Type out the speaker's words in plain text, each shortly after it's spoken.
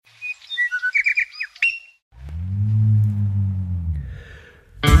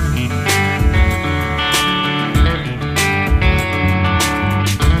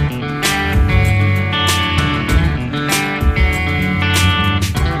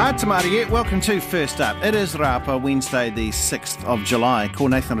Atamarie, welcome to First Up. It is Rapa, Wednesday the 6th of July. Ko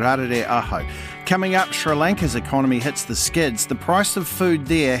Nathan Rarere Aho. Coming up, Sri Lanka's economy hits the skids. The price of food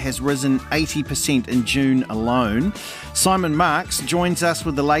there has risen 80% in June alone. Simon Marks joins us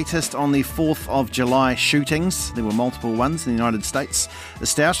with the latest on the 4th of July shootings. There were multiple ones in the United States. The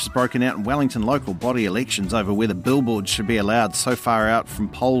stoush has broken out in Wellington local body elections over whether billboards should be allowed so far out from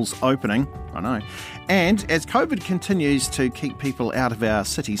polls opening. I know. And as COVID continues to keep people out of our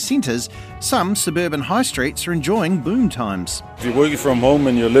city centres, some suburban high streets are enjoying boom times. If you're working from home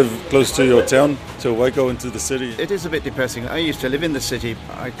and you live close to your town, to Waikato into the city. It is a bit depressing. I used to live in the city.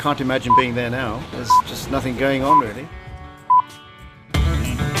 I can't imagine being there now. There's just nothing going on really.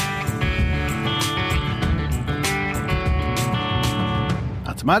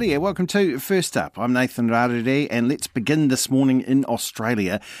 Maria, welcome to First Up. I'm Nathan Rarere, and let's begin this morning in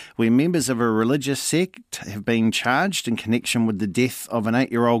Australia, where members of a religious sect have been charged in connection with the death of an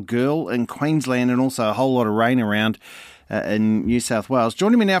 8-year-old girl in Queensland and also a whole lot of rain around in New South Wales.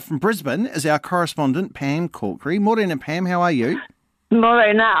 Joining me now from Brisbane is our correspondent, Pam Corkery. Morena, Pam, how are you?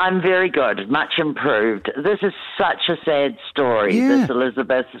 Morena, I'm very good, much improved. This is such a sad story, This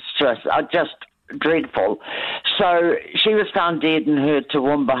Elizabeth. It's just dreadful. So she was found dead in her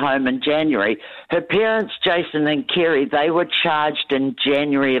Toowoomba home in January. Her parents, Jason and Kerry, they were charged in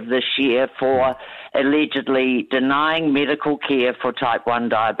January of this year for allegedly denying medical care for type 1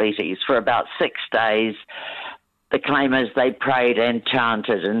 diabetes for about 6 days. The claim is they prayed and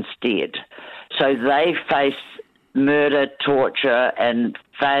chanted instead. So they face murder, torture, and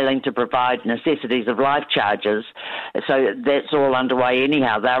failing to provide necessities of life charges. So that's all underway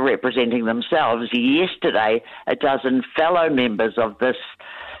anyhow. They're representing themselves. Yesterday, a dozen fellow members of this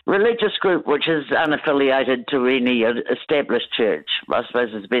religious group, which is unaffiliated to any established church, I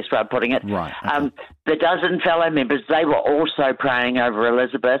suppose is the best way of putting it. Right. Okay. The dozen fellow members, they were also praying over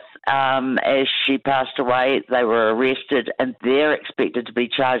Elizabeth. As she passed away, they were arrested and they're expected to be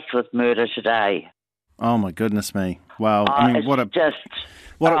charged with murder today. Oh my goodness me! Wow, I mean, what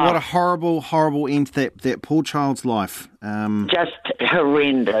a horrible, horrible end to that poor child's life. Just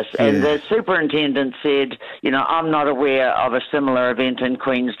horrendous. Yeah. And the superintendent said, I'm not aware of a similar event in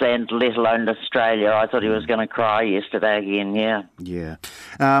Queensland, let alone Australia. I thought he was going to cry yesterday again. Yeah. Yeah.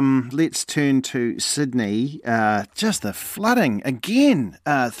 Let's turn to Sydney. Just the flooding again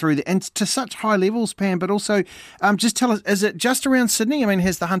to such high levels, Pam. But also, just tell us, is it just around Sydney? I mean,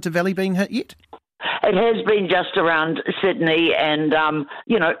 has the Hunter Valley been hit yet? It has been just around Sydney and,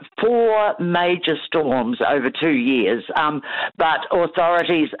 4 major storms over 2 years. But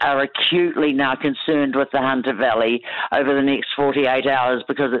authorities are acutely now concerned with the Hunter Valley over the next 48 hours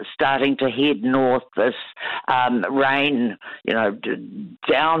because it's starting to head north, this rain,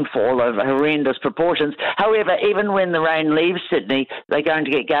 downfall of horrendous proportions. However, even when the rain leaves Sydney, they're going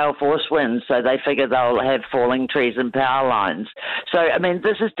to get gale force winds, so they figure they'll have falling trees and power lines. So, I mean,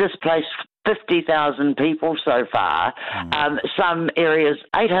 this has displaced 50,000 people so far. Some areas,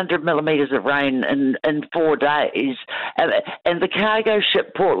 800 millimetres of rain in 4 days. And the cargo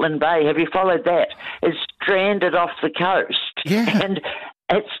ship Portland Bay, have you followed that, is stranded off the coast. Yeah. And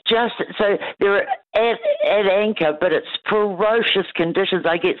it's just, so they're at anchor, but it's ferocious conditions.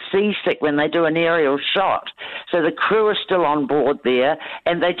 I get seasick when they do an aerial shot. So the crew are still on board there,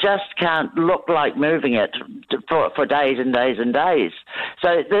 and they just can't look like moving it for days and days and days.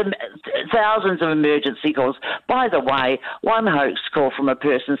 So the thousands of emergency calls. By the way, one hoax call from a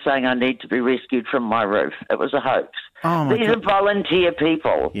person saying, I need to be rescued from my roof. It was a hoax. Oh my These God. are volunteer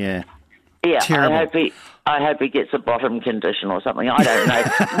people. Yeah. Yeah, Terrible. I hope he gets a bottom condition or something. I don't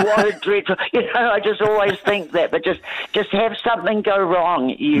know. What a dreadful... I just always think that, but just have something go wrong,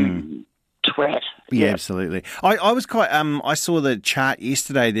 you twat. Yeah, absolutely. I was quite. I saw the chart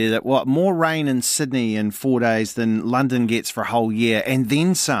yesterday there that more rain in Sydney in 4 days than London gets for a whole year, and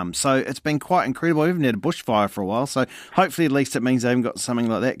then some. So it's been quite incredible. We haven't had a bushfire for a while, so hopefully at least it means they haven't got something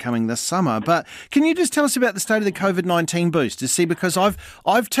like that coming this summer. But can you just tell us about the state of the COVID-19 booster? See, because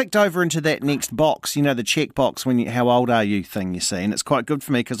I've ticked over into that next box, the check box when how old are you thing, you see, and it's quite good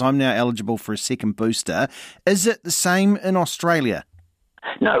for me because I'm now eligible for a second booster. Is it the same in Australia?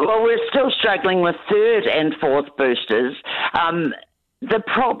 No, well, we're still struggling with 3rd and 4th boosters. The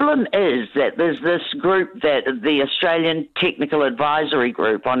problem is that there's this group that the Australian Technical Advisory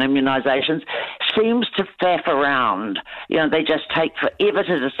Group on Immunisations seems to faff around. They just take forever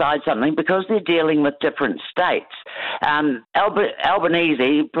to decide something because they're dealing with different states.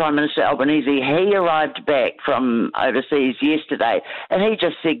 Albanese, Prime Minister Albanese, he arrived back from overseas yesterday and he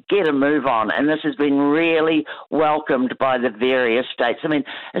just said, get a move on. And this has been really welcomed by the various states. I mean,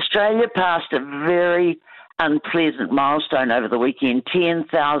 Australia passed a very unpleasant milestone over the weekend,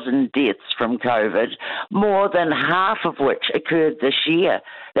 10,000 deaths from COVID, more than half of which occurred this year.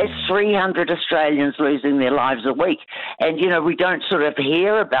 That's 300 Australians losing their lives a week. And, we don't sort of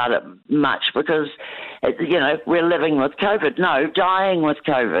hear about it much because, we're living with COVID. No, dying with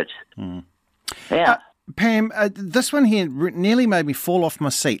COVID. Yeah. Pam, this one here nearly made me fall off my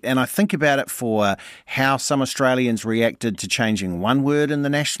seat, and I think about it for how some Australians reacted to changing one word in the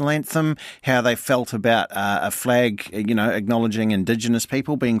national anthem, how they felt about a flag, acknowledging Indigenous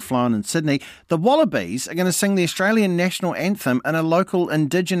people being flown in Sydney. The Wallabies are going to sing the Australian national anthem in a local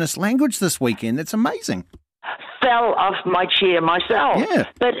Indigenous language this weekend. It's amazing. Fell off my chair myself. Yeah.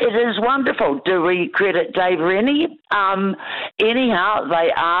 But it is wonderful. Do we credit Dave Rennie? Anyhow,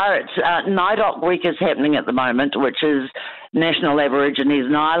 they are. It's NAIDOC Week is happening at the moment, which is National Aborigines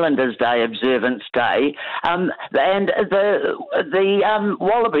and Islanders Day Observance Day. And the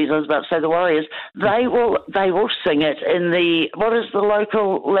Wallabies, I was about to say the Warriors, they will sing it in what is the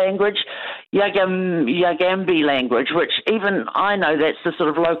local language? Yagambi language, which even I know that's the sort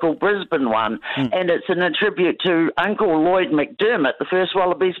of local Brisbane one, and it's in a tribute to Uncle Lloyd McDermott, the first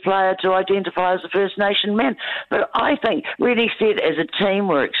Wallabies player to identify as a First Nation man. But I think, really said, as a team,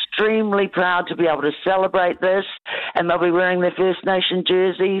 we're extremely proud to be able to celebrate this, and they'll be wearing their First Nation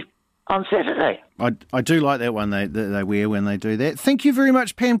jersey on Saturday. I do like that one they wear when they do that. Thank you very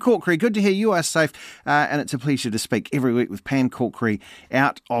much, Pam Corkery. Good to hear you are safe, and it's a pleasure to speak every week with Pam Corkery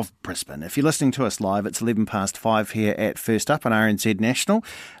out of Brisbane. If you're listening to us live, it's 5:11 here at First Up on RNZ National.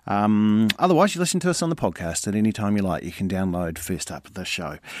 Otherwise, you listen to us on the podcast at any time you like. You can download First Up, the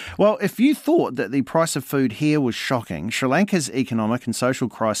show. Well, if you thought that the price of food here was shocking, Sri Lanka's economic and social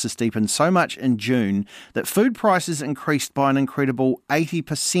crisis deepened so much in June that food prices increased by an incredible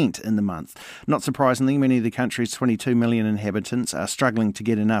 80% in the month. Not surprisingly, many of the country's 22 million inhabitants are struggling to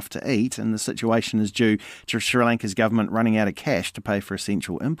get enough to eat, and the situation is due to Sri Lanka's government running out of cash to pay for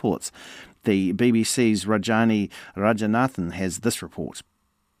essential imports. The BBC's Rajani Rajanathan has this report.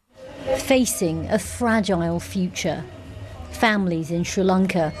 Facing a fragile future, families in Sri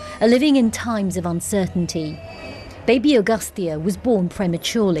Lanka are living in times of uncertainty. Baby Augustia was born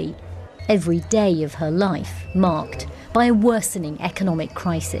prematurely, every day of her life marked by a worsening economic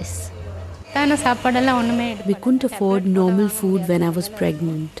crisis. We couldn't afford normal food when I was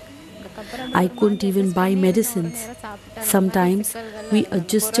pregnant. I couldn't even buy medicines. Sometimes we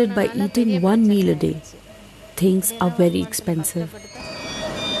adjusted by eating one meal a day. Things are very expensive.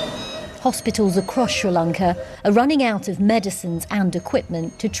 Hospitals across Sri Lanka are running out of medicines and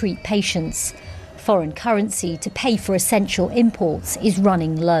equipment to treat patients. Foreign currency to pay for essential imports is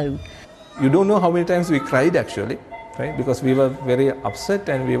running low. You don't know how many times we cried actually. Right? Because we were very upset,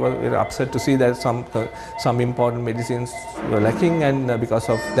 and we were very upset to see that some important medicines were lacking, and because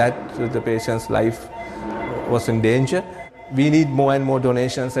of that the patient's life was in danger. We need more and more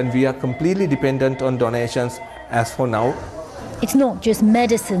donations, and we are completely dependent on donations as for now. It's not just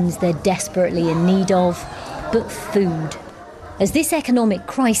medicines they're desperately in need of, but food. As this economic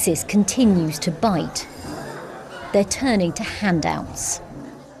crisis continues to bite, they're turning to handouts.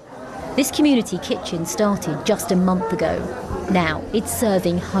 This community kitchen started just a month ago. Now it's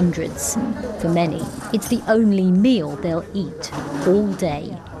serving hundreds. For many, it's the only meal they'll eat all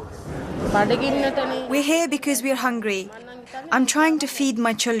day. We're here because we're hungry. I'm trying to feed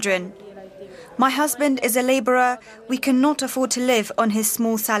my children. My husband is a labourer. We cannot afford to live on his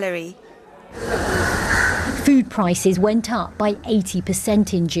small salary. Food prices went up by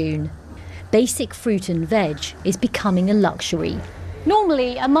 80% in June. Basic fruit and veg is becoming a luxury.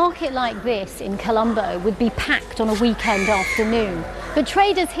 Normally, a market like this in Colombo would be packed on a weekend afternoon. But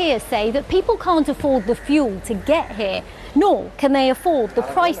traders here say that people can't afford the fuel to get here, nor can they afford the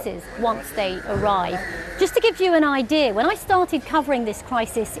prices once they arrive. Just to give you an idea, when I started covering this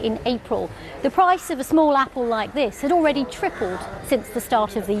crisis in April, the price of a small apple like this had already tripled since the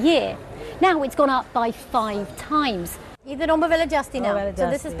start of the year. Now it's gone up by 5 times. So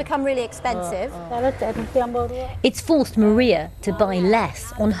this has become really expensive. It's forced Maria to buy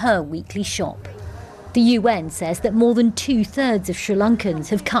less on her weekly shop. The UN says that more than 2/3 of Sri Lankans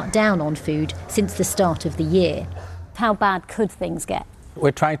have cut down on food since the start of the year. How bad could things get?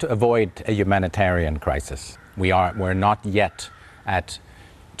 We're trying to avoid a humanitarian crisis. We're not yet at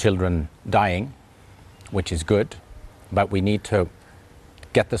children dying, which is good, but we need to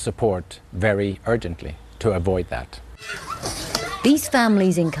get the support very urgently to avoid that. These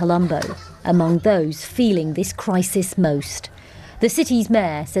families in Colombo, among those feeling this crisis most. The city's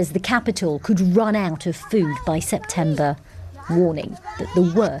mayor says the capital could run out of food by September, warning that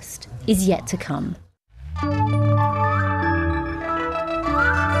the worst is yet to come.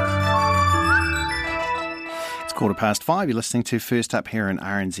 5:15. You're listening to First Up here in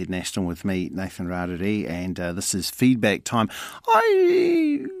RNZ National with me, Nathan Rarere, and this is feedback time.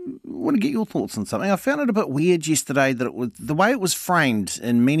 I want to get your thoughts on something. I found it a bit weird yesterday that it was the way it was framed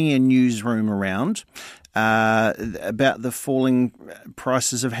in many a newsroom around about the falling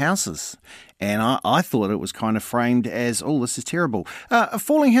prices of houses. And I thought it was kind of framed as, oh, this is terrible.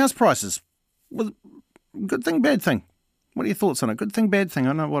 Falling house prices, good thing, bad thing? What are your thoughts on it? Good thing, bad thing?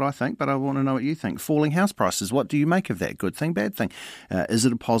 I know what I think, but I want to know what you think. Falling house prices, what do you make of that? Good thing, bad thing? Is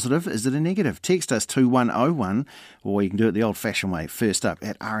it a positive? Is it a negative? Text us 2101, or you can do it the old-fashioned way, first up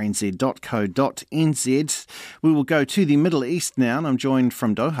at rnz.co.nz. We will go to the Middle East now, and I'm joined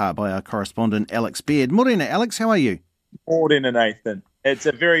from Doha by our correspondent, Alex Beard. Morena, Alex, how are you? Morena, Nathan. It's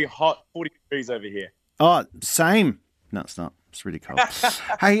a very hot 40 degrees over here. Oh, same. No, it's not. It's really cold.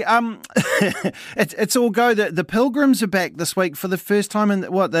 Hey, it's all go. The pilgrims are back this week for the first time in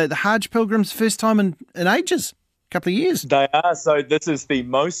the Hajj pilgrims, first time in ages, a couple of years. They are. So this is the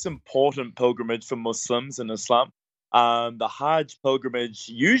most important pilgrimage for Muslims in Islam. The Hajj pilgrimage,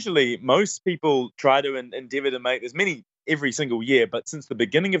 usually most people try to endeavour to make as many every single year, but since the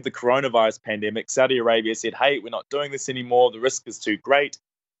beginning of the coronavirus pandemic, Saudi Arabia said, hey, we're not doing this anymore. The risk is too great.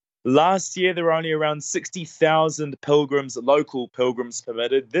 Last year, there were only around 60,000 pilgrims, local pilgrims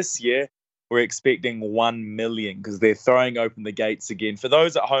permitted. This year, we're expecting 1 million because they're throwing open the gates again. For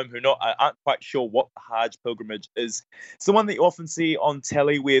those at home who aren't quite sure what the Hajj pilgrimage is, it's the one that you often see on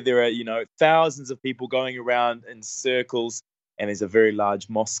telly where there are, thousands of people going around in circles and there's a very large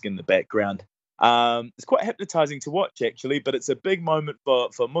mosque in the background. It's quite hypnotizing to watch, actually, but it's a big moment for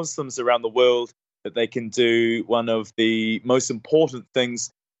Muslims around the world that they can do one of the most important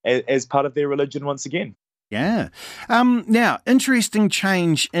things as part of their religion once again. Yeah. Now, interesting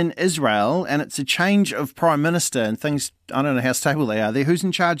change in Israel, and it's a change of prime minister and things, I don't know how stable they are there. Who's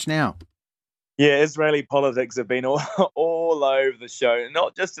in charge now? Yeah, Israeli politics have been all over the show,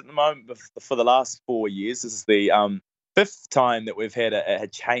 not just at the moment, but for the last 4 years. This is the fifth time that we've had a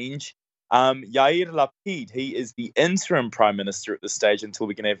change. Yair Lapid, he is the interim prime minister at this stage until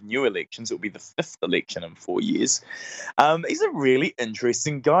we can have new elections. It will be the fifth election in 4 years. He's a really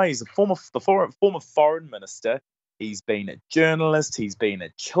interesting guy. He's a former foreign minister. He's been a journalist. He's been a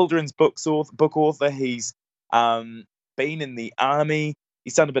children's book author. He's been in the army.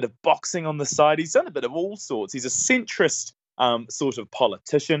 He's done a bit of boxing on the side. He's done a bit of all sorts. He's a centrist sort of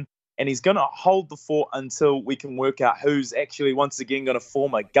politician. And he's going to hold the fort until we can work out who's actually once again going to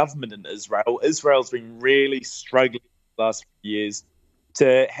form a government in Israel. Israel's been really struggling the last few years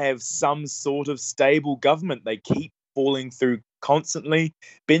to have some sort of stable government. They keep falling through constantly.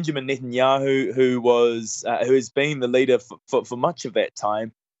 Benjamin Netanyahu, who has been the leader for much of that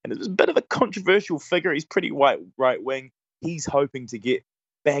time, and it's a bit of a controversial figure. He's pretty right wing. He's hoping to get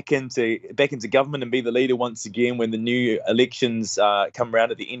back into government and be the leader once again when the new elections come around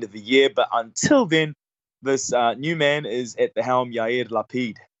at the end of the year. But until then, this new man is at the helm, Yair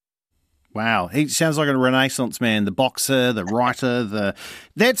Lapid. Wow, he sounds like a Renaissance man, the boxer, the writer,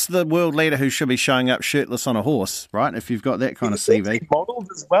 that's the world leader who should be showing up shirtless on a horse, right? If you've got that kind of CV. He modelled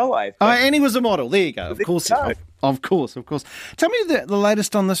as well, I think. Oh, and he was a model. There you go. Of course. Tell me the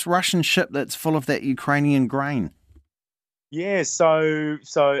latest on this Russian ship that's full of that Ukrainian grain. Yeah, so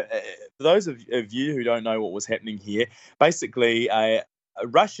for those of you who don't know what was happening here, basically a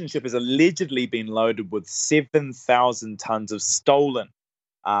Russian ship has allegedly been loaded with 7,000 tons of stolen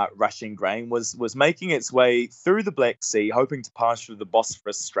Russian grain, was making its way through the Black Sea, hoping to pass through the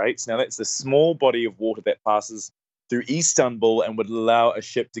Bosphorus Straits. Now, that's a small body of water that passes through Istanbul and would allow a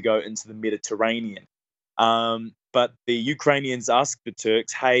ship to go into the Mediterranean. But the Ukrainians asked the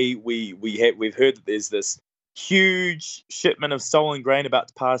Turks, hey, we've heard that there's this huge shipment of stolen grain about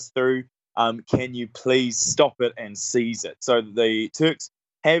to pass through. Can you please stop it and seize it? So the Turks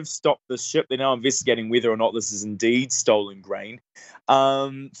have stopped the ship. They're now investigating whether or not this is indeed stolen grain.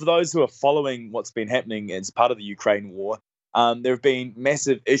 For those who are following what's been happening as part of the Ukraine war, there have been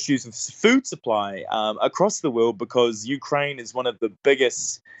massive issues with food supply across the world because Ukraine is one of the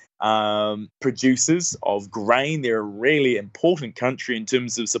biggest producers of grain. They're a really important country in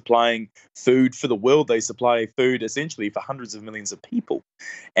terms of supplying food for the world. They supply food essentially for hundreds of millions of people.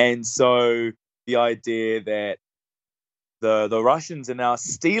 And so the idea that the Russians are now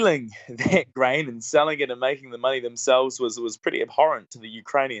stealing that grain and selling it and making the money themselves was pretty abhorrent to the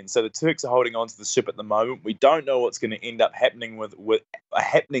Ukrainians. So the Turks are holding on to the ship at the moment. We don't know what's going to end up happening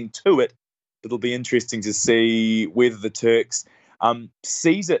happening to it. It'll be interesting to see whether the Turks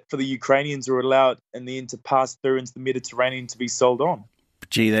seize it for the Ukrainians or allow it in the end to pass through into the Mediterranean to be sold on.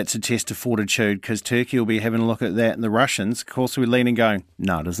 Gee, that's a test of fortitude, because Turkey will be having a look at that, and the Russians, of course, will be leaning going,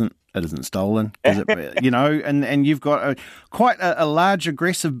 no, it isn't. It isn't stolen, is it? And you've got quite a large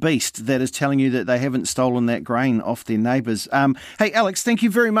aggressive beast that is telling you that they haven't stolen that grain off their neighbours. Hey, Alex, thank you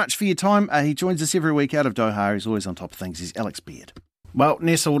very much for your time. He joins us every week out of Doha. He's always on top of things. He's Alex Beard. Well,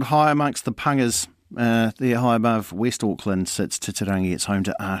 nestled high amongst the pungas, there high above West Auckland sits Titirangi. It's home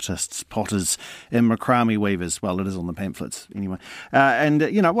to artists, potters and macrame weavers. Well, it is on the pamphlets anyway.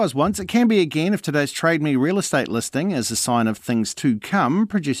 It was once. It can be again if today's Trade Me real estate listing is a sign of things to come.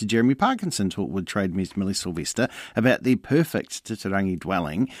 Producer Jeremy Parkinson talked with Trade Me's Millie Sylvester about the perfect Titirangi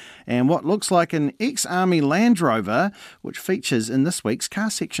dwelling and what looks like an ex-army Land Rover, which features in this week's car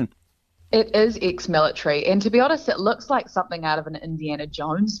section. It is ex-military, and to be honest, it looks like something out of an Indiana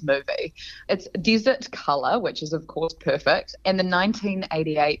Jones movie. It's desert colour, which is, of course, perfect, and the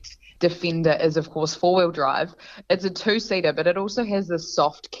 1988 Defender is, of course, four-wheel drive. It's a two-seater, but it also has this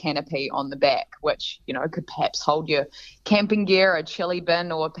soft canopy on the back, which, could perhaps hold your camping gear, a chili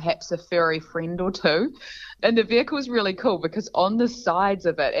bin, or perhaps a furry friend or two. And the vehicle is really cool because on the sides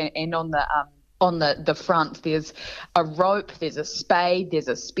of it and on the front, there's a rope, there's a spade, there's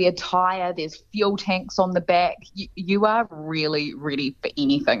a spare tyre, there's fuel tanks on the back. You are really ready for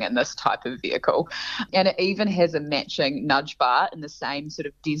anything in this type of vehicle. And it even has a matching nudge bar in the same sort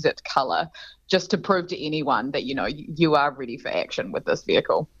of desert colour, just to prove to anyone that, you are ready for action with this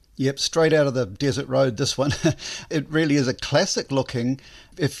vehicle. Yep, straight out of the desert road, this one. It really is a classic looking.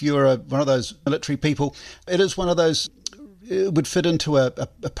 If you're one of those military people, it is one of those. It would fit into a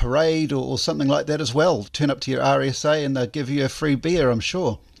parade or something like that as well. Turn up to your RSA and they'll give you a free beer, I'm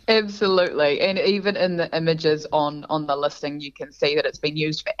sure. Absolutely. And even in the images on the listing, you can see that it's been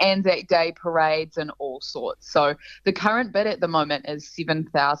used for Anzac Day parades and all sorts. So the current bid at the moment is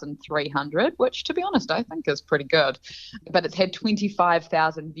 $7,300, which, to be honest, I think is pretty good. But it's had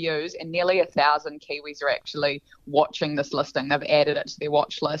 25,000 views and nearly 1,000 Kiwis are actually watching this listing. They've added it to their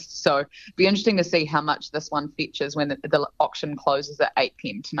watch list. So it'll be interesting to see how much this one features when the auction closes at 8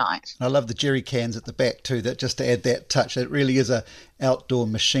 p.m. tonight. I love the jerry cans at the back too, that just to add that touch. It really is a outdoor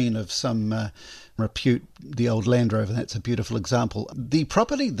machine of some repute, the old Land Rover. That's a beautiful example. The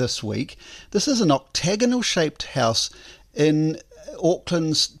property this week, this is an octagonal shaped house in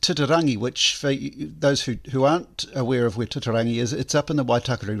Auckland's Titirangi, which for those who aren't aware of where Titirangi is, it's up in the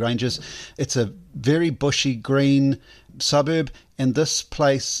Waitakere Ranges. It's a very bushy green suburb, and this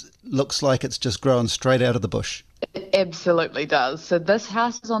place looks like it's just grown straight out of the bush. It absolutely does. So this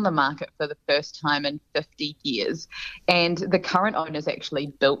house is on the market for the first time in 50 years, and the current owners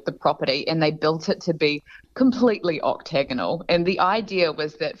actually built the property, and they built it to be completely octagonal. And the idea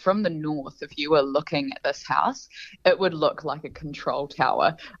was that from the north, if you were looking at this house, it would look like a control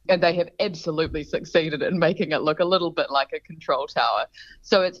tower. And they have absolutely succeeded in making it look a little bit like a control tower.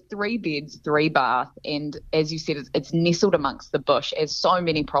 So it's 3 beds, 3 bath, and as you said, it's nestled amongst the bush, as so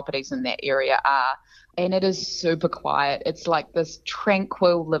many properties in that area are. And it is super quiet. It's like this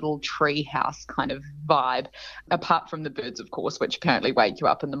tranquil little tree house kind of vibe, apart from the birds, of course, which apparently wake you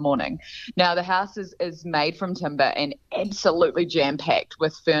up in the morning. Now, the house is made from timber and absolutely jam-packed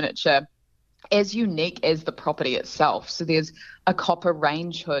with furniture as unique as the property itself. So there's a copper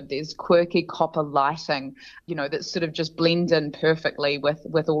range hood, there's quirky copper lighting, that sort of just blend in perfectly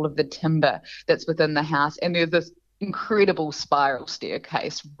with all of the timber that's within the house. And there's this incredible spiral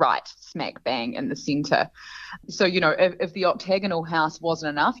staircase right smack bang in the centre. So, if the octagonal house wasn't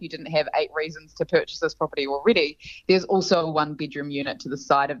enough, you didn't have 8 reasons to purchase this property already, there's also a 1-bedroom unit to the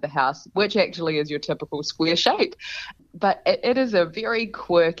side of the house, which actually is your typical square shape. But it is a very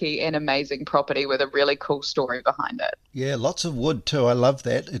quirky and amazing property with a really cool story behind it. Yeah, lots of wood too. I love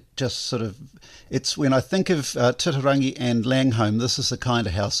that. It just it's when I think of Titirangi and Langholm, this is the kind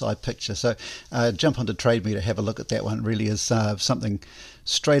of house I picture. So jump onto Trade Me to have a look at that one. It really is something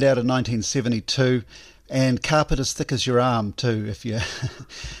straight out of 1972. And carpet as thick as your arm too, if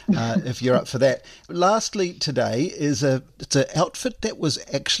you're up for that. Lastly, today it's an outfit that was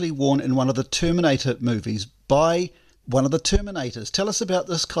actually worn in one of the Terminator movies by one of the Terminators. Tell us about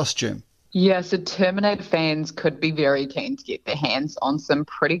this costume. Yeah, so Terminator fans could be very keen to get their hands on some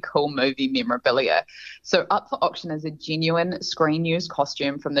pretty cool movie memorabilia. So up for auction is a genuine screen-used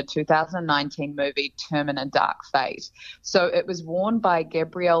costume from the 2019 movie Terminator Dark Fate. So it was worn by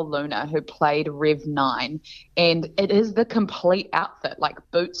Gabrielle Luna, who played Rev 9, and it is the complete outfit, like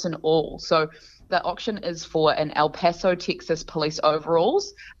boots and all. So The auction is for an El Paso, Texas police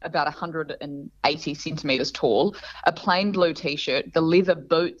overalls, about 180 centimetres tall, a plain blue T-shirt, the leather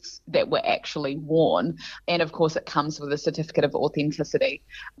boots that were actually worn, and of course it comes with a certificate of authenticity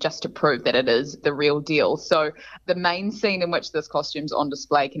just to prove that it is the real deal. So the main scene in which this costume's on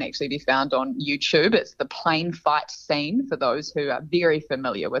display can actually be found on YouTube. It's the plane fight scene for those who are very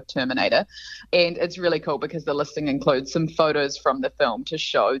familiar with Terminator, and it's really cool because the listing includes some photos from the film to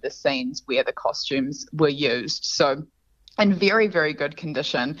show the scenes where the costumes were used. So in very, very good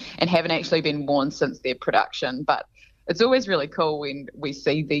condition and haven't actually been worn since their production. But it's always really cool when we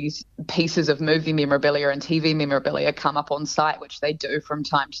see these pieces of movie memorabilia and TV memorabilia come up on site, which they do from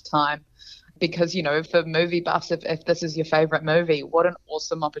time to time. Because, you know, for movie buffs, if this is your favourite movie, what an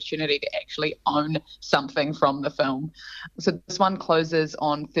awesome opportunity to actually own something from the film. So this one closes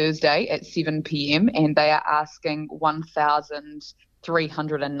on Thursday at 7 p.m. and they are asking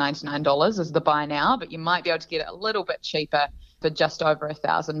 $1,399 is the buy now, but you might be able to get it a little bit cheaper for just over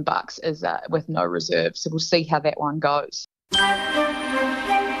 $1,000 is with no reserve. So we'll see how that one goes.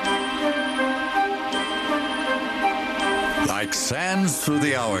 Like sands through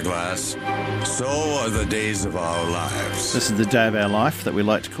the hourglass, so are the days of our lives. This is the day of our life that we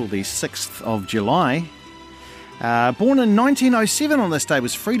like to call the 6th of July. Born in 1907 on this day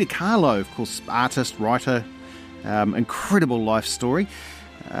was Frida Kahlo, of course, artist, writer, incredible life story.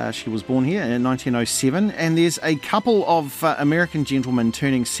 She was born here in 1907, and there's a couple of American gentlemen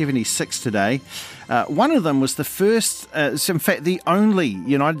turning 76 today. One of them was the first, in fact, the only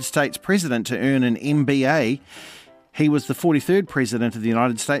United States president to earn an MBA. He was the 43rd President of the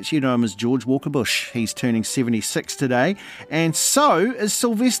United States. You know him as George Walker Bush. He's turning 76 today. And so is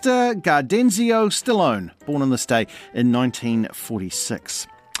Sylvester Gardenzio Stallone, born on this day in 1946.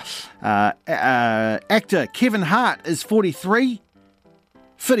 Actor Kevin Hart is 43.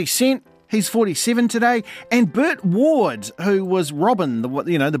 50 Cent, he's 47 today. And Burt Ward, who was Robin,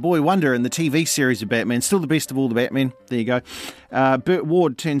 the boy wonder in the TV series of Batman, still the best of all the Batmen. There you go. Burt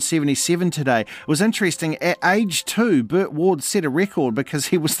Ward turned 77 today. It was interesting, at age 2, Burt Ward set a record because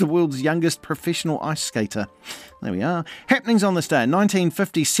he was the world's youngest professional ice skater. There we are. Happenings on this day. In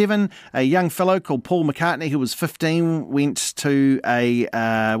 1957, a young fellow called Paul McCartney, who was 15, went to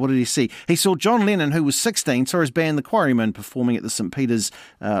what did he see? He saw John Lennon, who was 16, saw his band The Quarrymen performing at the St. Peter's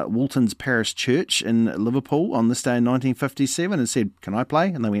Walton's Parish Church in Liverpool on this day in 1957 and said, "Can I play?"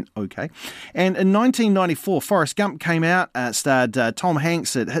 And they went, "Okay." And in 1994, Forrest Gump came out, starred Tom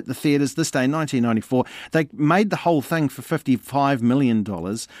Hanks. It hit the theatres this day in 1994. They made the whole thing for $55 million.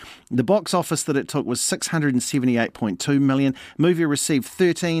 The box office that it took was $678.2 million. Movie received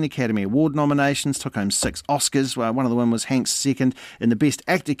 13 Academy Award nominations, took home 6 Oscars. One of the one was Hank's second in the Best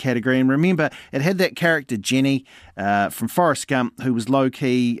Actor category. And remember, it had that character Jenny from Forrest Gump, who was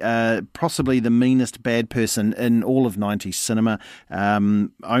low-key, possibly the meanest bad person in all of 90s cinema,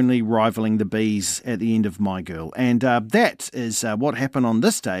 only rivaling the bees at the end of My Girl. And that is what happened on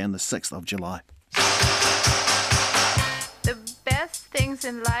this day, on the 6th of July. The best things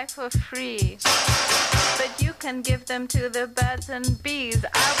in life are free, but you can give them to the birds and bees.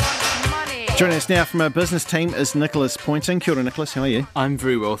 I want money. Joining us now from our business team is Nicholas Pointing. Kia ora, Nicholas, how are you? I'm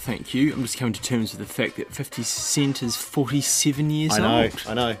very well, thank you. I'm just coming to terms with the fact that 50 Cent is 47 years old.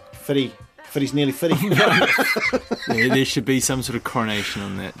 I know. 50's nearly 50. There should be some sort of coronation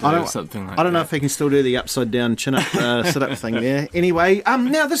on that. Something like that. I don't know if he can still do the upside down chin up sit up thing there. Anyway,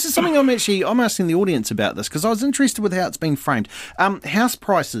 now this is something I'm asking the audience about this because I was interested with how it's been framed. House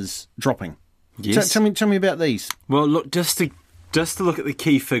prices dropping. Yes. Tell me about these. Well, look, just to look at the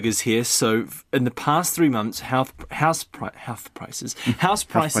key figures here. So, in the past 3 months, house prices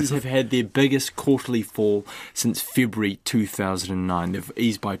have had their biggest quarterly fall since February 2009. They've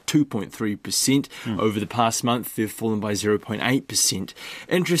eased by 2.3%. Over the past month, they've fallen by 0.8%.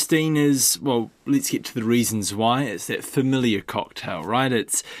 Interesting is, well, let's get to the reasons why. It's that familiar cocktail, right?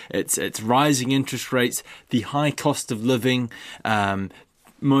 It's rising interest rates, the high cost of living.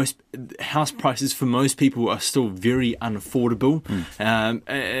 Most house prices for most people are still very unaffordable.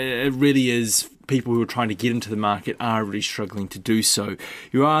 It really is. People who are trying to get into the market are really struggling to do so.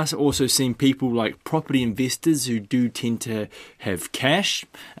 You are also seeing people like property investors who do tend to have cash,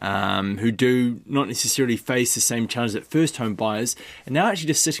 who do not necessarily face the same challenge that first home buyers, and now actually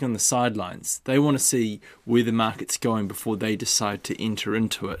just sitting on the sidelines. They want to see where the market's going before they decide to enter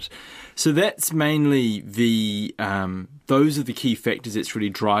into it. So that's mainly those are the key factors that's really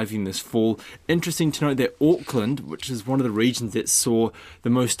driving this fall. Interesting to note that Auckland, which is one of the regions that saw the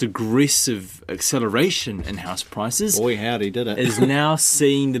most aggressive acceleration in house prices. Boy, howdy did it. Is now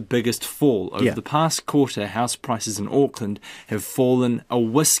seeing the biggest fall. Over the past quarter, house prices in Auckland have fallen a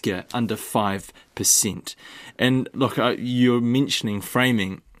whisker under 5%. And look, you're mentioning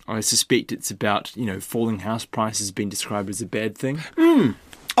framing. I suspect it's about, falling house prices being described as a bad thing.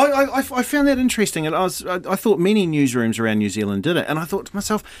 I found that interesting, and I thought many newsrooms around New Zealand did it, and I thought to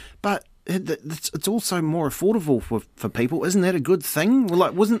myself, but it's also more affordable for people. Isn't that a good thing? Well,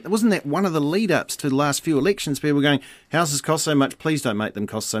 like, wasn't that one of the lead-ups to the last few elections? People were going, houses cost so much, please don't make them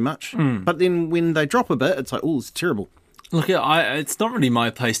cost so much. But then when they drop a bit, it's like, oh, it's terrible. Look, it's not really my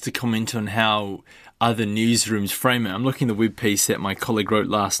place to comment on how other newsrooms frame it. I'm looking at the web piece that my colleague wrote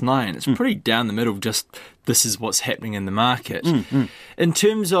last night, and it's pretty down the middle, just this is what's happening in the market. In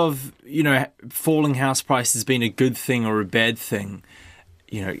terms of, falling house prices being a good thing or a bad thing,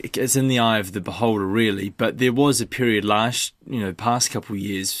 it's in the eye of the beholder, really. But there was a period past couple of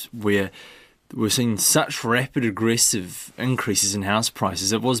years where we're seeing such rapid, aggressive increases in house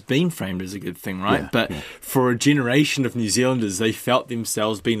prices. It was being framed as a good thing, right? For a generation of New Zealanders, they felt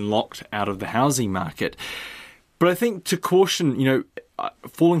themselves being locked out of the housing market. But I think to caution,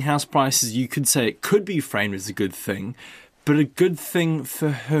 falling house prices, you could say it could be framed as a good thing, but a good thing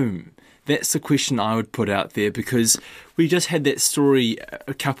for whom? That's the question I would put out there, because we just had that story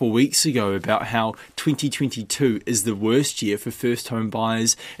a couple of weeks ago about how 2022 is the worst year for first home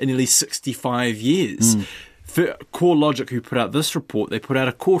buyers in nearly 65 years. For CoreLogic, who put out this report, they put out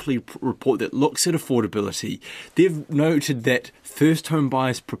a quarterly report that looks at affordability. They've noted that first home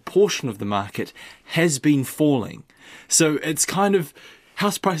buyers' proportion of the market has been falling. So it's kind of,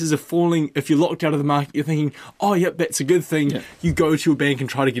 house prices are falling. If you're locked out of the market, you're thinking, oh, yep, that's a good thing. Yeah. You go to a bank and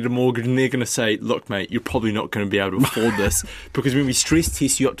try to get a mortgage, and they're going to say, look, mate, you're probably not going to be able to afford this, because when we stress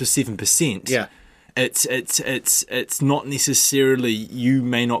test you up to 7%, it's not necessarily, you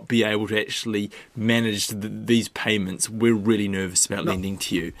may not be able to actually manage these payments. We're really nervous about lending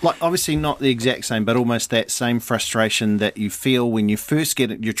to you. Like, obviously not the exact same, but almost that same frustration that you feel when you first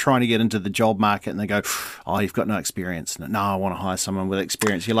you're trying to get into the job market, and they go, oh, you've got no experience. No, I want to hire someone with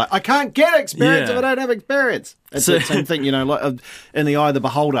experience. You're like, I can't get experience if I don't have experience. It's the same thing, like in the eye of the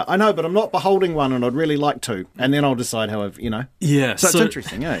beholder. I know, but I'm not beholding one, and I'd really like to. And then I'll decide how Yeah. So it's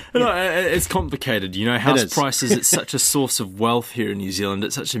interesting, eh? It's complicated. House prices, it's such a source of wealth here in New Zealand.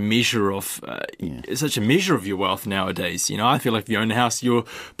 It's such a measure of it's such a measure of your wealth nowadays. I feel like if you own a house, you're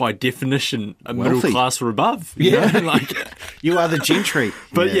by definition a middle class or above. You know? You are the gentry.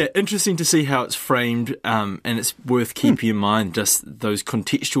 But interesting to see how it's framed, and it's worth keeping in mind just those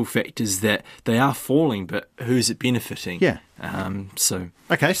contextual factors that they are falling, but who's it benefiting? Yeah.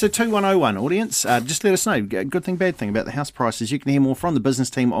 Okay, so 2101 audience, just let us know, good thing, bad thing about the house prices. You can hear more from the business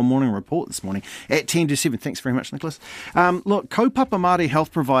team on Morning Report this morning at 10 to 7. Thanks very much, Nicholas. Look, kaupapa Māori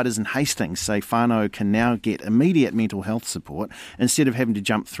health providers in Hastings say whānau can now get immediate mental health support instead of having to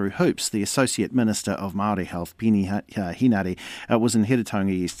jump through hoops. The Associate Minister of Māori Health, Peeni Hinare, was in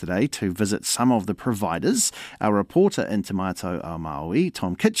Heretaunga yesterday to visit some of the providers. Our reporter in Te Mātou o Maui,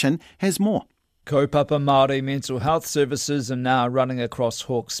 Tom Kitchen, has more. Kaupapa Māori mental health services are now running across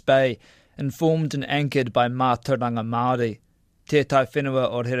Hawke's Bay, informed and anchored by Mātauranga Māori. Te Tai Whenua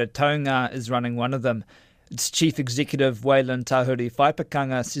o Heretaunga is running one of them. Its Chief Executive, Waylon Tahuri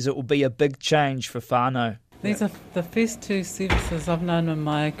Whaipakanga, says it will be a big change for whānau. These are the first two services I've known in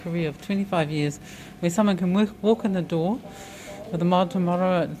my career of 25 years where someone can walk in the door with a mild to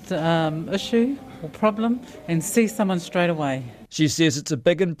moderate issue or problem and see someone straight away. She says it's a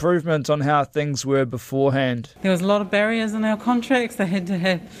big improvement on how things were beforehand. There was a lot of barriers in our contracts. They had to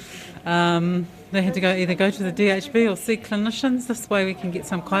either go to the DHB or see clinicians. This way we can get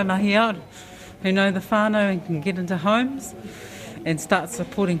some kaimahi out who know the whānau and can get into homes and start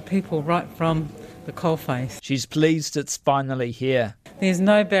supporting people right from the coalface. She's pleased it's finally here. There's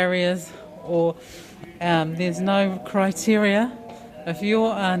no barriers or there's no criteria. If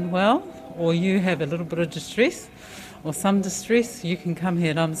you're unwell or you have a little bit of distress or some distress, you can come here,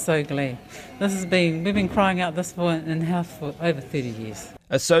 and I'm so glad. We've been crying out this for in-house for over 30 years.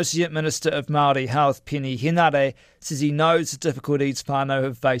 Associate Minister of Māori Health, Peeni Hinare, says he knows the difficulties whānau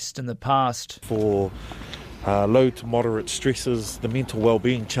have faced in the past. For low to moderate stresses, the mental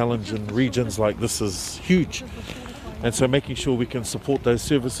well-being challenge in regions like this is huge. And so making sure we can support those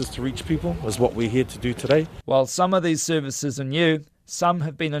services to reach people is what we're here to do today. While some of these services are new, some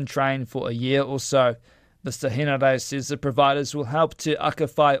have been in train for a year or so. Mr Hinare says the providers will help Te Aka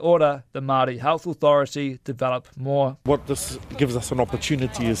Whai Ora, the Māori Health Authority, develop more. What this gives us an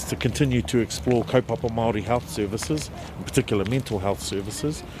opportunity is to continue to explore kaupapa Māori health services, in particular mental health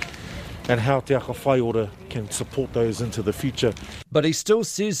services, and how Te Aka Whai Ora can support those into the future. But he still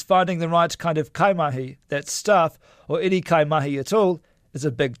says finding the right kind of kaimahi, that's staff, or any kaimahi at all, is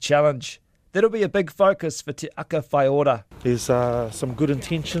a big challenge. That'll be a big focus for Te Aka Whai Ora. There's some good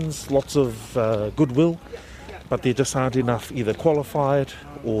intentions, lots of goodwill, but there just aren't enough either qualified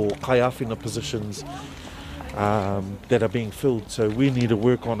or kaiawhina positions that are being filled. So we need to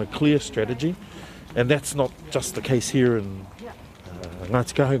work on a clear strategy, and that's not just the case here in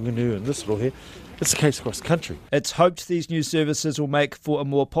Ngāti Kahungunu and this rohe. It's the case across the country. It's hoped these new services will make for a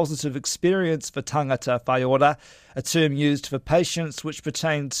more positive experience for tangata whai ora, a term used for patients which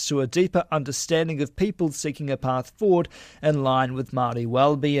pertains to a deeper understanding of people seeking a path forward in line with Māori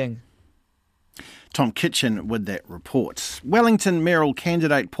well-being. Tom Kitchen with that report. Wellington mayoral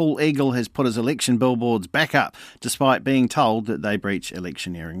candidate Paul Eagle has put his election billboards back up despite being told that they breach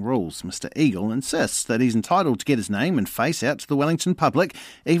electioneering rules. Mr Eagle insists that he's entitled to get his name and face out to the Wellington public,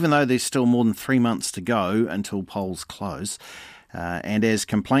 even though there's still more than 3 months to go until polls close. And as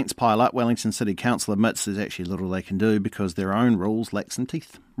complaints pile up, Wellington City Council admits there's actually little they can do because their own rules lack some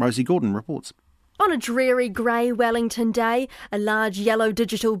teeth. Rosie Gordon reports. On a dreary grey Wellington day, a large yellow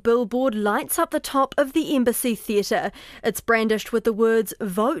digital billboard lights up the top of the Embassy Theatre. It's brandished with the words,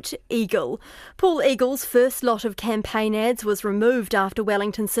 "Vote Eagle." Paul Eagle's first lot of campaign ads was removed after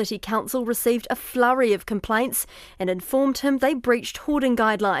Wellington City Council received a flurry of complaints and informed him they breached hoarding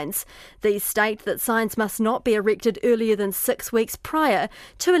guidelines. These state that signs must not be erected earlier than 6 weeks prior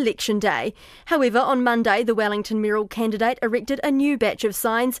to election day. However, on Monday, the Wellington mayoral candidate erected a new batch of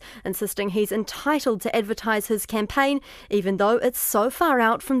signs, insisting he's entitled to advertise his campaign, even though it's so far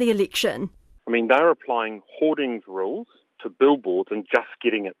out from the election. I mean, they're applying hoardings rules to billboards and just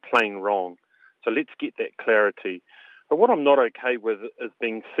getting it plain wrong. So let's get that clarity. But what I'm not okay with is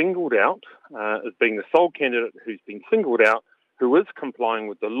being singled out, as being the sole candidate who's been singled out, who is complying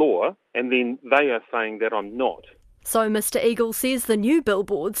with the law, and then they are saying that I'm not. So Mr Eagle says the new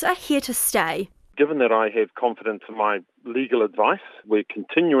billboards are here to stay. Given that I have confidence in my legal advice, we're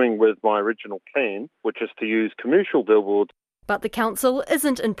continuing with my original plan, which is to use commercial billboards. But the council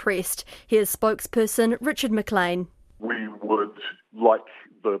isn't impressed. Here's spokesperson Richard McLean. We would like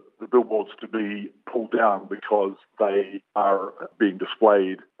the billboards to be pulled down because they are being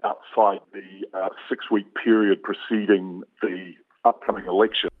displayed outside the 6-week period preceding the upcoming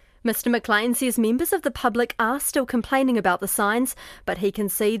election. Mr McLean says members of the public are still complaining about the signs, but he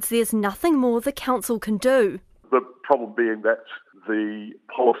concedes there's nothing more the council can do. The problem being that the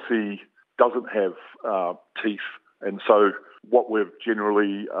policy doesn't have teeth, and so what we've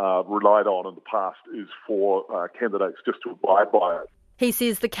generally relied on in the past is for candidates just to abide by it. He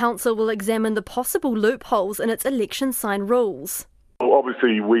says the council will examine the possible loopholes in its election sign rules. Well,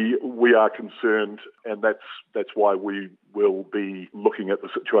 obviously, we are concerned, and that's why we will be looking at the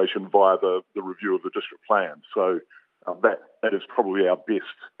situation via the review of the district plan. So that is probably our best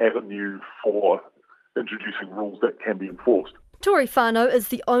avenue for introducing rules that can be enforced. Tori Whānau is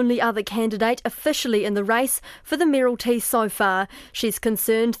the only other candidate officially in the race for the mayoralty so far. She's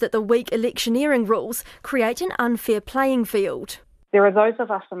concerned that the weak electioneering rules create an unfair playing field. There are those of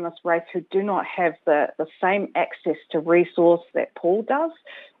us in this race who do not have the same access to resource that Paul does.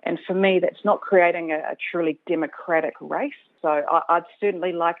 And for me, that's not creating a truly democratic race. So I'd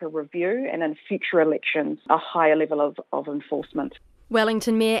certainly like a review and in future elections, a higher level of enforcement.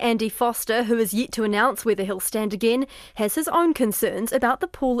 Wellington Mayor Andy Foster, who is yet to announce whether he'll stand again, has his own concerns about the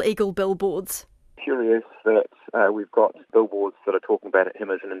Paul Eagle billboards. Curious that we've got billboards that are talking about him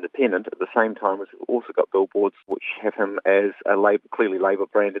as an independent. At the same time, we've also got billboards which have him as a clearly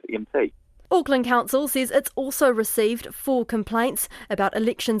Labour-branded MP. Auckland Council says it's also received 4 complaints about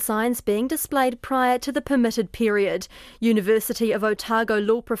election signs being displayed prior to the permitted period. University of Otago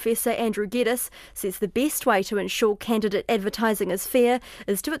law professor Andrew Geddes says the best way to ensure candidate advertising is fair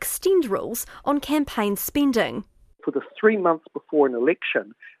is to extend rules on campaign spending. For the 3 months before an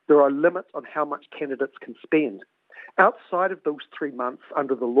election, there are limits on how much candidates can spend. Outside of those 3 months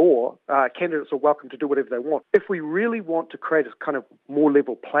under the law, candidates are welcome to do whatever they want. If we really want to create a kind of more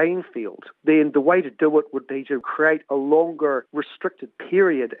level playing field, then the way to do it would be to create a longer restricted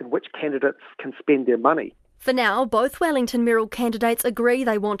period in which candidates can spend their money. For now, both Wellington mayoral candidates agree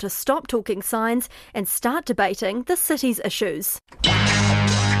they want to stop talking signs and start debating the city's issues.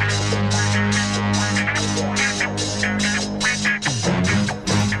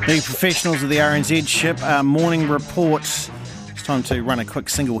 The professionals of the RNZ ship our morning report. It's time to run a quick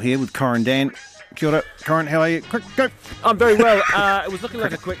single here with Corin Dan. Kia ora, Corin, how are you? Quick, go. I'm very well. It was looking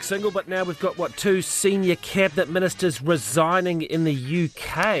like a quick single, but now we've got, 2 senior cabinet ministers resigning in the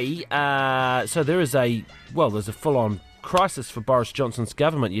UK. So there's a full-on crisis for Boris Johnson's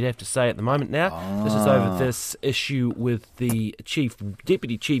government, you'd have to say, at the moment now. This is over this issue with the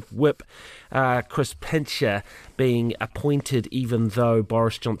Deputy Chief Whip, Chris Pincher, being appointed, even though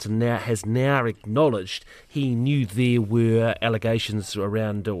Boris Johnson has now acknowledged he knew there were allegations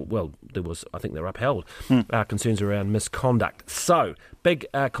around, I think they're upheld, concerns around misconduct. So, big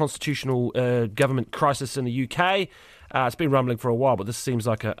constitutional government crisis in the UK. It's been rumbling for a while, but this seems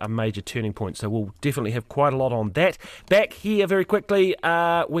like a major turning point, so we'll definitely have quite a lot on that. Back here very quickly,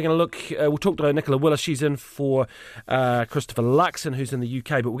 we're going to look, we'll talk to Nicola Willis. She's in for Christopher Luxon, who's in the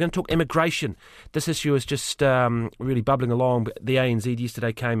UK, but we're going to talk immigration. This issue is just really bubbling along. The ANZ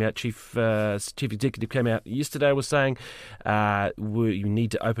yesterday came out, Chief Executive came out yesterday, was saying you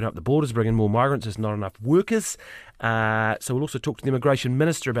need to open up the borders, bring in more migrants, there's not enough workers. So we'll also talk to the Immigration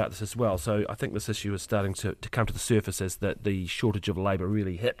Minister about this as well. So I think this issue is starting to come to the surface as the shortage of labour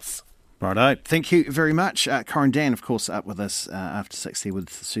really hits. Righto. Thank you very much. Corin Dan, of course, up with us after 60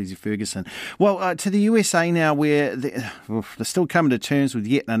 with Susie Ferguson. Well, to the USA now, where they're still coming to terms with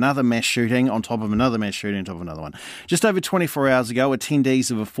yet another mass shooting on top of another mass shooting on top of another one. Just over 24 hours ago, attendees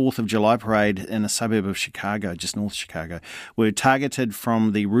of a 4th of July parade in a suburb of Chicago, just north of Chicago, were targeted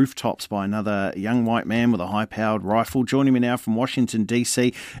from the rooftops by another young white man with a high-powered rifle. Joining me now from Washington,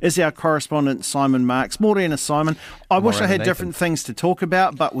 D.C. is our correspondent, Simon Marks. Morena, Simon. I wish I had different things to talk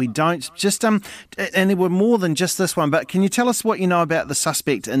about, but we don't. Just and there were more than just this one, but can you tell us what you know about the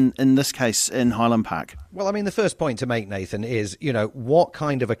suspect in this case in Highland Park? Well, I mean, the first point to make, Nathan, is, what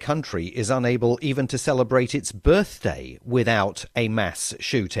kind of a country is unable even to celebrate its birthday without a mass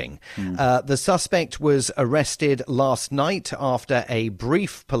shooting? The suspect was arrested last night after a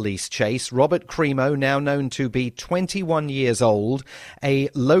brief police chase. Robert Crimo, now known to be 21 years old, a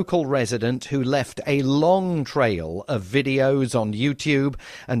local resident who left a long trail of videos on YouTube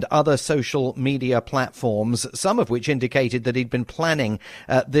and other social media platforms, some of which indicated that he'd been planning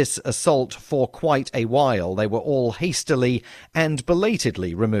this assault for quite a while. They were all hastily and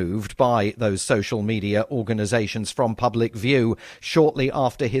belatedly removed by those social media organisations from public view shortly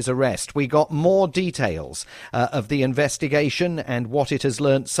after his arrest. We got more details of the investigation and what it has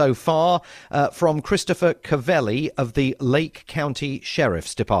learnt so far from Christopher Cavelli of the Lake County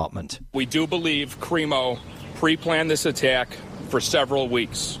Sheriff's Department. We do believe Crimo pre-planned this attack for several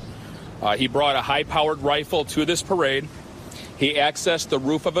weeks. He brought a high-powered rifle to this parade. He accessed the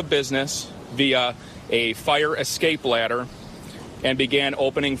roof of a business via a fire escape ladder and began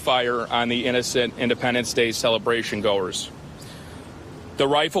opening fire on the innocent Independence Day celebration goers. The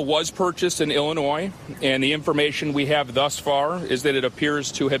rifle was purchased in Illinois, and the information we have thus far is that it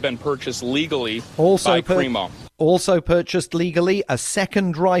appears to have been purchased legally by Crimo. Also purchased legally a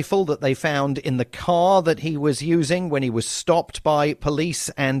second rifle that they found in the car that he was using when he was stopped by police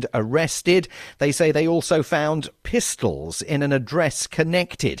and arrested. They say they also found pistols in an address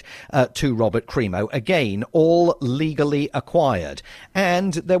connected to Robert Crimo. Again, all legally acquired.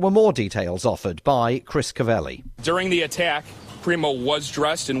 And there were more details offered by Chris Cavelli. During the attack, Crimo was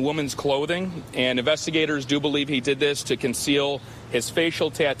dressed in women's clothing, and investigators do believe he did this to conceal his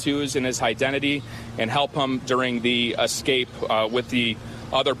facial tattoos and his identity and help him during the escape with the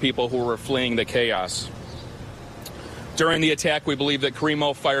other people who were fleeing the chaos. During the attack, we believe that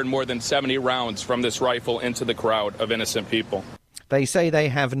Crimo fired more than 70 rounds from this rifle into the crowd of innocent people. They say they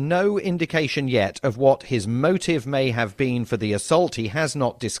have no indication yet of what his motive may have been for the assault. He has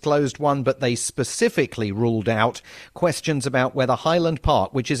not disclosed one, but they specifically ruled out questions about whether Highland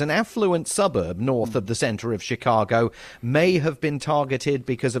Park, which is an affluent suburb north of the centre of Chicago, may have been targeted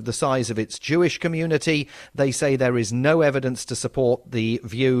because of the size of its Jewish community. They say there is no evidence to support the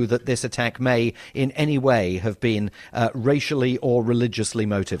view that this attack may in any way have been racially or religiously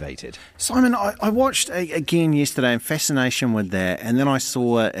motivated. Simon, I watched again yesterday in fascination with that. And then I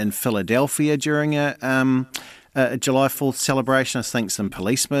saw in Philadelphia during a July 4th celebration, I think some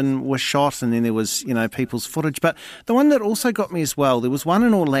policemen were shot, and then there was, people's footage. But the one that also got me as well, there was one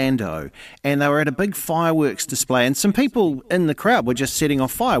in Orlando, and they were at a big fireworks display, and some people in the crowd were just setting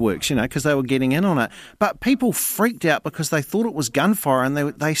off fireworks, because they were getting in on it. But people freaked out because they thought it was gunfire, and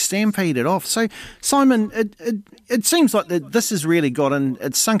they stampeded off. So, Simon, it seems like this has really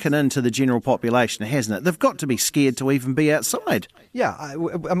it's sunken into the general population, hasn't it? They've got to be scared to even be outside. Yeah,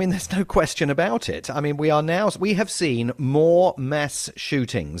 I mean, there's no question about it. I mean, we have seen more mass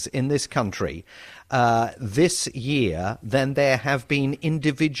shootings in this country this year than there have been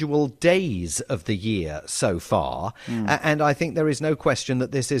individual days of the year so far. And I think there is no question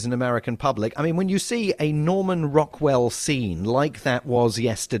that this is an American public. I mean, when you see a Norman Rockwell scene like that was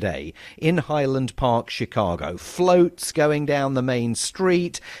yesterday in Highland Park, Chicago, floats going down the main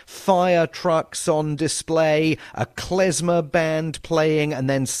street, fire trucks on display, a klezmer band playing, and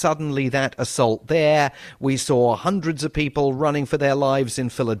then suddenly that assault there. We saw hundreds of people running for their lives in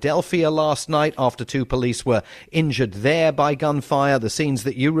Philadelphia last night after 2 police were injured there by gunfire. The scenes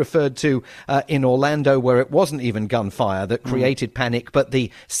that you referred to in Orlando, where it wasn't even gunfire that created panic, but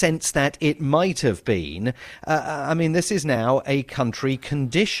the sense that it might have been. I mean, this is now a country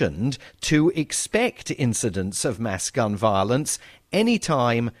conditioned to expect incidents of mass gun violence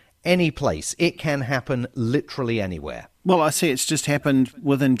anytime, any place. It can happen literally anywhere. Well, I see it's just happened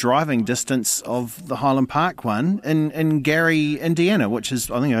within driving distance of the Highland Park one in Gary, Indiana, which is,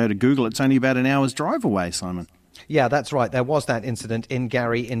 I think I had to Google, it's only about an hour's drive away, Simon. Yeah, that's right. There was that incident in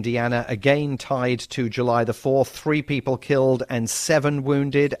Gary, Indiana, again tied to July the 4th. 3 people killed and 7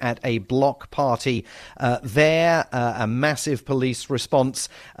 wounded at a block party there. A massive police response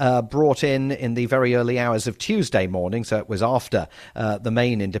brought in the very early hours of Tuesday morning, so it was after the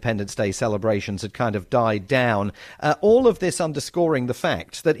main Independence Day celebrations had kind of died down. All of this underscoring the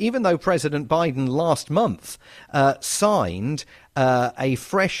fact that even though President Biden last month signed a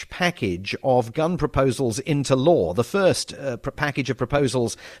fresh package of gun proposals into law, the first package of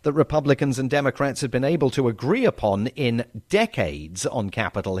proposals that Republicans and Democrats had been able to agree upon in decades on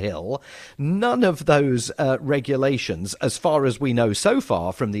Capitol Hill. None of those regulations, as far as we know so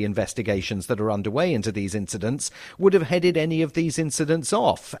far from the investigations that are underway into these incidents, would have headed any of these incidents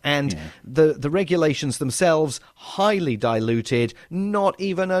off. And the regulations themselves, highly diluted, not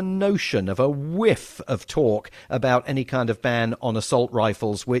even a notion of a whiff of talk about any kind of ban on assault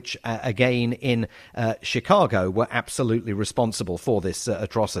rifles, which, again, in Chicago, were absolutely responsible for this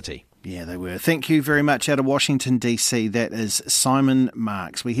atrocity. Yeah, they were. Thank you very much out of Washington, D.C. That is Simon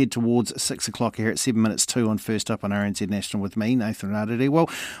Marks. We head towards 6 o'clock here at 7 minutes 2 on First Up on RNZ National with me, Nathan Rarere. Well,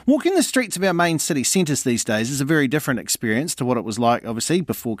 walking the streets of our main city centres these days is a very different experience to what it was like, obviously,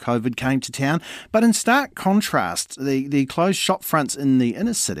 before COVID came to town. But in stark contrast, the closed shop fronts in the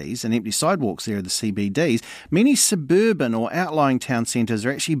inner cities and empty sidewalks there at the CBDs, many suburban or outlying town centres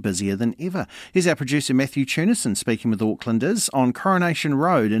are actually busier than ever. Here's our producer Matthew Tunison speaking with Aucklanders on Coronation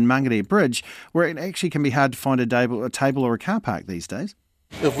Road in Mangere Bridge, where it actually can be hard to find a table or a car park these days.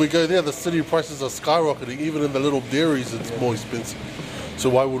 If we go there, the city prices are skyrocketing. Even in the little dairies, it's more expensive. So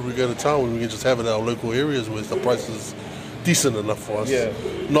why would we go to town when we can just have it in our local areas where the price is decent enough for us? Yeah.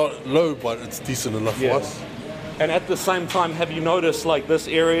 Not low, but it's decent enough for us. And at the same time, have you noticed like this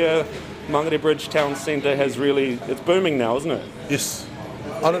area, Mangere Bridge Town Centre, it's booming now, isn't it? Yes.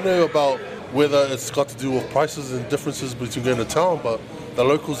 I don't know about whether it's got to do with prices and differences between going to town, but the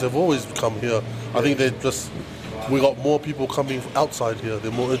locals have always come here. I think we got more people coming outside here.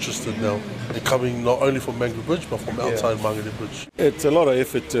 They're more interested now. They're coming not only from Mangere Bridge, but from outside Mangere Bridge. It's a lot of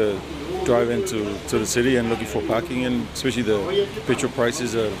effort to drive into the city and looking for parking, and especially the petrol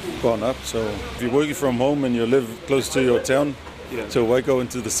prices have gone up. So if you're working from home and you live close to your town, so why go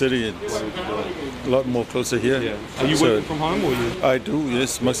into the city? It's a lot more closer here. Yeah. Are you working from home or you? I do,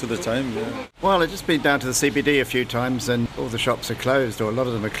 yes, most of the time, yeah. Well, I've just been down to the CBD a few times and all the shops are closed, or a lot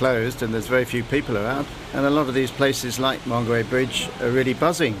of them are closed, and there's very few people around. And a lot of these places like Mangere Bridge are really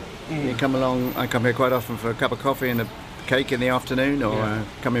buzzing. You come along, I come here quite often for a cup of coffee and a cake in the afternoon, or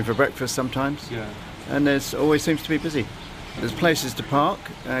come in for breakfast sometimes. Yeah. And there's always seems to be busy. There's places to park.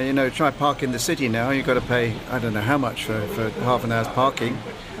 Try park in the city now. You've got to pay, I don't know how much for half an hour's parking.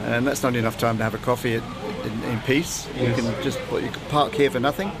 And that's not enough time to have a coffee in peace. You can park here for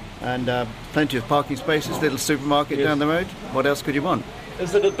nothing. And plenty of parking spaces, little supermarket down the road. What else could you want?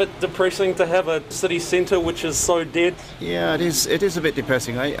 Is it a bit depressing to have a city centre which is so dead? Yeah, it is. It is a bit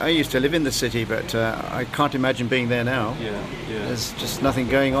depressing. I used to live in the city, but I can't imagine being there now. Yeah. There's just nothing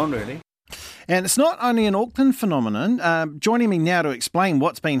going on, really. And it's not only an Auckland phenomenon. Joining me now to explain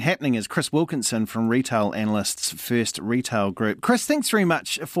what's been happening is Chris Wilkinson from Retail Analysts First Retail Group. Chris, thanks very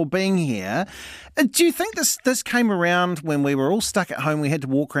much for being here. Do you think this came around when we were all stuck at home, we had to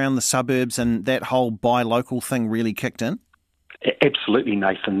walk around the suburbs, and that whole buy local thing really kicked in? Absolutely,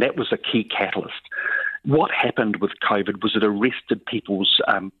 Nathan. That was a key catalyst. What happened with COVID was it arrested people's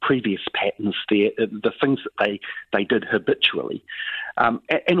previous patterns, the things that they did habitually.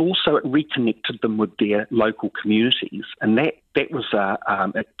 And also it reconnected them with their local communities. And that was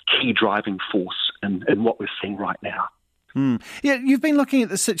a key driving force in what we're seeing right now. Yeah, you've been looking at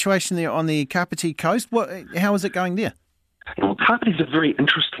the situation there on the Kapiti coast. How is it going there? Well, Kapiti is a very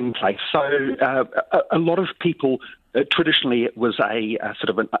interesting place. So a lot of people, traditionally it was a sort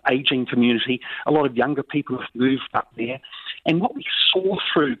of an ageing community. A lot of younger people have moved up there. And what we saw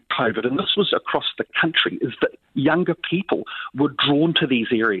through COVID, and this was across the country, is that younger people were drawn to these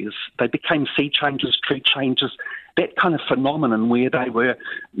areas. They became sea changers, tree changers, that kind of phenomenon where they were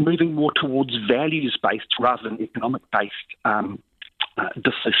moving more towards values-based rather than economic-based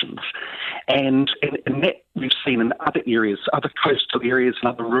decisions. And that we've seen in other areas, other coastal areas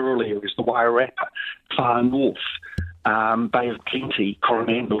and other rural areas, the Wairarapa, far north, Bay of Plenty,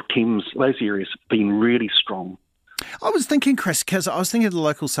 Coromandel, Thames, those areas have been really strong. I was thinking, Chris, because I was thinking of the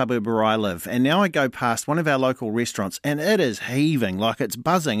local suburb where I live, and now I go past one of our local restaurants, and it is heaving, like it's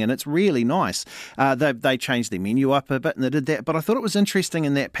buzzing, and it's really nice. They changed their menu up a bit, and they did that. But I thought it was interesting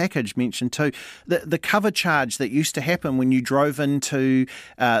in that package mentioned too, the cover charge that used to happen when you drove into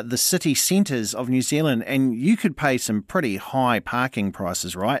the city centres of New Zealand, and you could pay some pretty high parking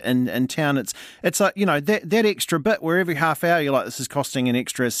prices, right? In town, it's like, you know, that extra bit where every half hour you're like, this is costing an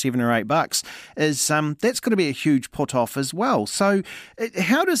extra $7 or $8, is that's got to be a huge put off as well. So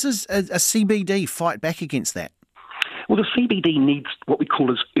how does a CBD fight back against that? Well, the CBD needs what we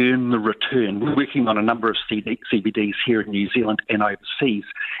call as earn the return. We're working on a number of CBDs here in New Zealand and overseas,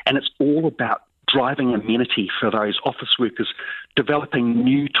 and it's all about driving amenity for those office workers, developing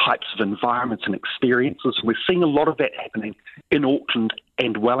new types of environments and experiences. We're seeing a lot of that happening in Auckland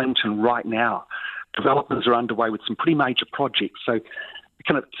and Wellington right now. Developers are underway with some pretty major projects, so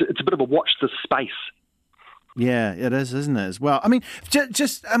it's a bit of a watch this space. Yeah, it is, isn't it, as well? I mean,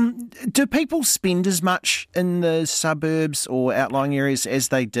 just do people spend as much in the suburbs or outlying areas as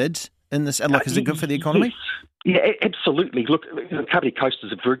they did in this? Like, is it good for the economy? Yes. Yeah, absolutely. Look, Kapiti Coast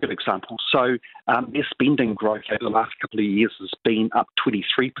is a very good example. So their spending growth over the last couple of years has been up 23%.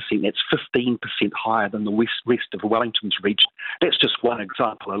 That's 15% higher than the rest of Wellington's region. That's just one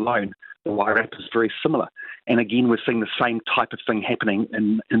example alone. The Wairarapa is very similar. And again, we're seeing the same type of thing happening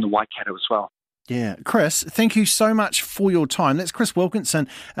in the Waikato as well. Yeah. Chris, thank you so much for your time. That's Chris Wilkinson,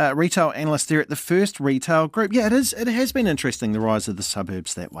 retail analyst there at the First Retail Group. Yeah, it has been interesting, the rise of the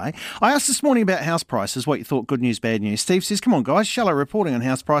suburbs that way. I asked this morning about house prices, what you thought, good news, bad news. Steve says, come on, guys, shallow reporting on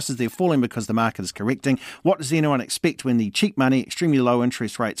house prices. They're falling because the market is correcting. What does anyone expect when the cheap money, extremely low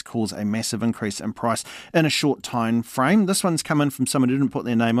interest rates cause a massive increase in price in a short time frame? This one's come in from someone who didn't put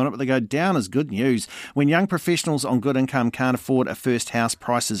their name on it, but they go, down is good news. When young professionals on good income can't afford a first house,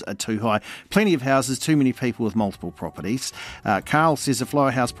 prices are too high. Plenty of houses, too many people with multiple properties. Carl says if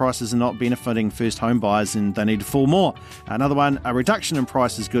lower house prices are not benefiting first home buyers, then they need to fall more. Another one, a reduction in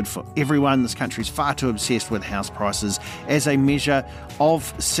price is good for everyone. This country's far too obsessed with house prices as a measure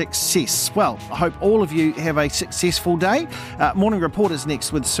of success. Well, I hope all of you have a successful day. Morning Report is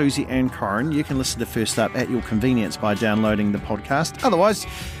next with Susie and Corin. You can listen to First Up at your convenience by downloading the podcast. Otherwise,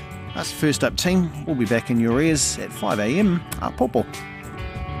 us First Up team will be back in your ears at 5 a.m. Popo.